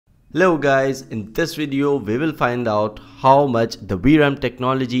Hello guys, in this video we will find out how much the VRAM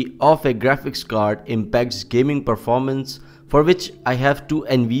technology of a graphics card impacts gaming performance, for which I have two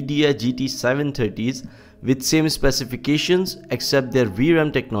Nvidia GT 730s with same specifications except their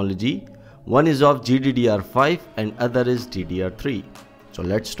VRAM technology. One is of GDDR5 and other is DDR3. So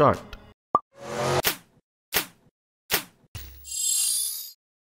let's start.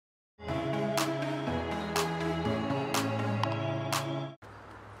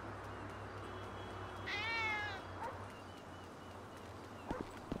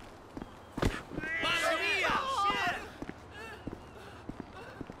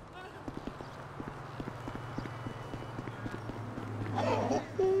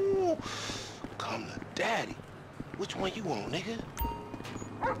 Come to daddy. Which one you want, nigga?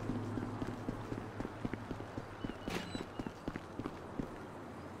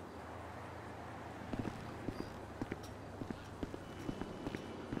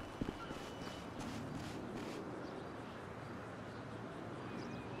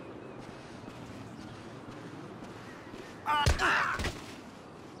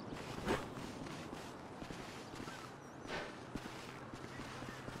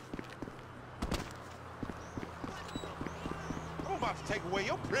 I'm about to take away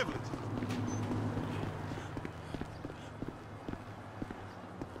your privilege.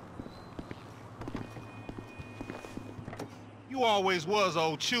 You always was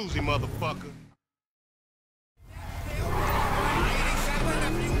old choosy, motherfucker.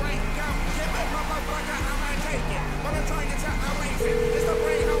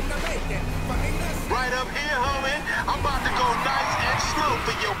 Right up here, homie. I'm about to go nice and slow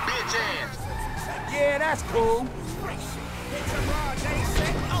for your bitch ass. Yeah, that's cool.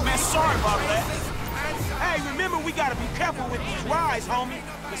 Man, sorry about that. Hey, remember we gotta be careful with these rides, homie.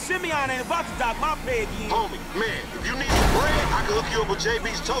 The Simeon ain't about to dock my pay again. Homie, man, if you need some bread, I can hook you up with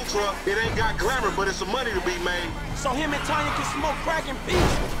JB's tow truck. It ain't got glamour, but it's some money to be made. So him and Tanya can smoke crack in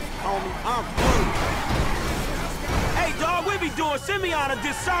peace. Homie, I'm through. Hey, dog, we be doing Simeon a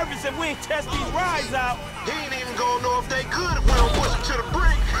disservice if we ain't test these rides out. He ain't even gonna know if they good if we don't push him to the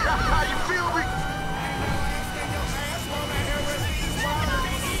brink. How you feel me?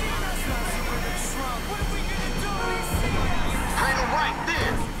 Hang him right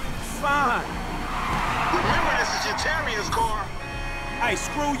there. Fine. Remember, this is your Terrier's car. Hey,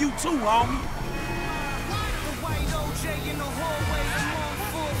 screw you too, homie.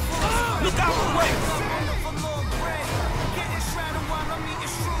 Look out the way.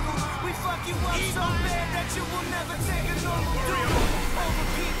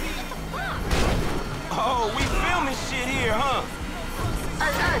 Oh, we filming shit here, huh?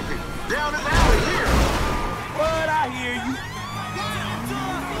 Hey, hey, down this alley here. But I hear you.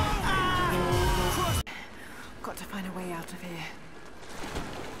 Got to find a way out of here.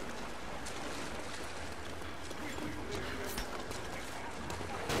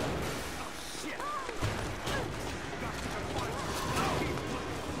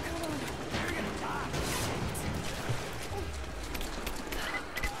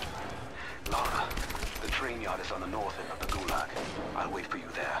 Lara, the train yard is on the north end of the Gulag. I'll wait for you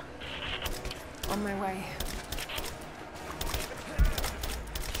there. On my way.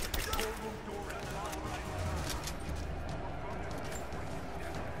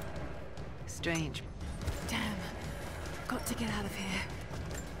 Strange. Damn. Got to get out of here.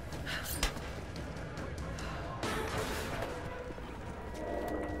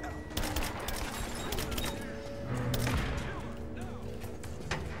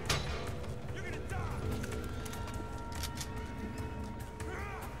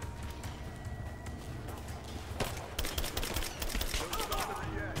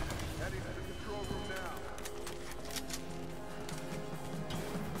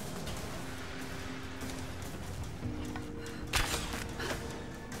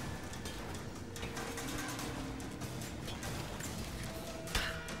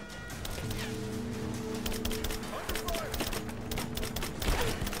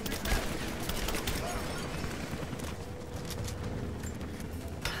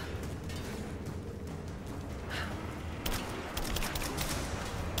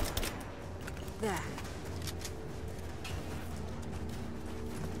 There.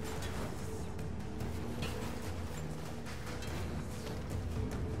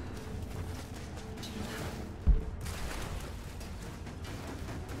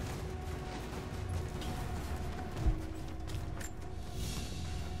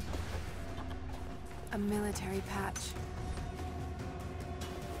 A military patch.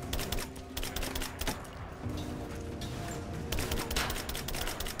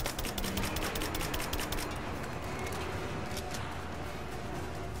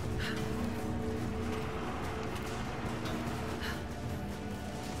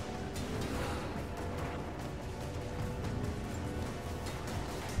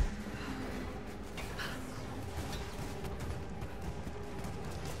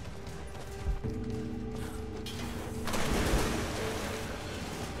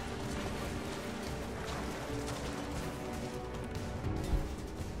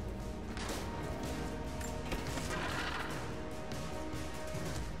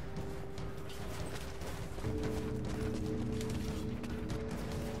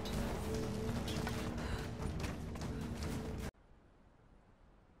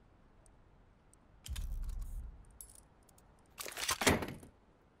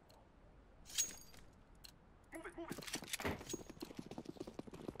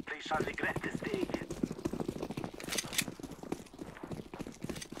 shall regret this day.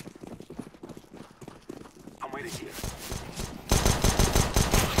 I'm waiting here.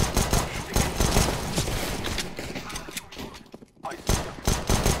 I see them.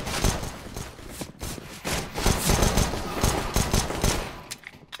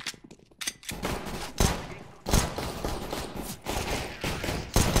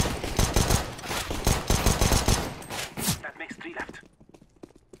 That makes 3 left.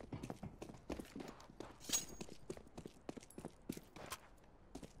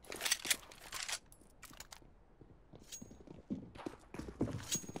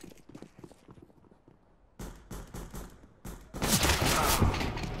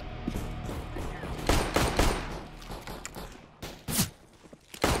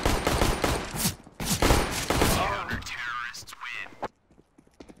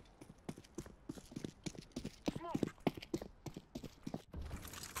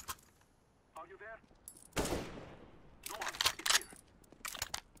 Are you there? No one. It's here.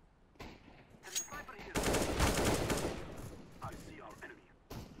 There's a sniper here. I see our enemy.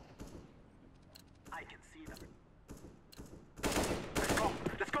 I can see them. Let's go.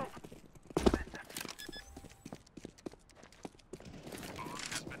 Let's go. Defend them. Bomb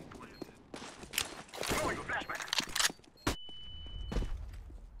has been planted. Throwing a flashback.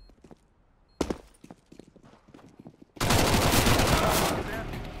 Are you there?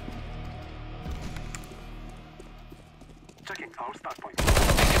 Checking our start point.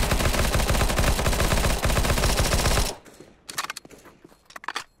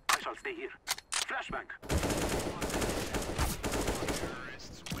 I shall stay here. Flashbang.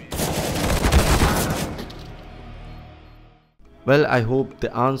 Well, I hope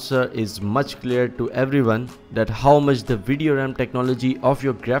the answer is much clear to everyone that how much the video RAM technology of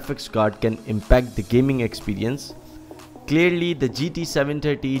your graphics card can impact the gaming experience. Clearly, the GT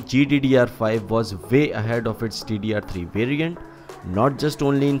 730 GDDR5 was way ahead of its DDR3 variant, not just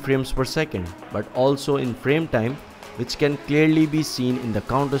only in frames per second, but also in frame time, which can clearly be seen in the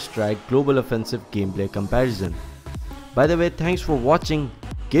Counter-Strike Global Offensive gameplay comparison. By the way, thanks for watching,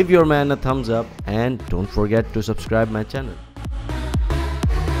 give your man a thumbs up and don't forget to subscribe my channel.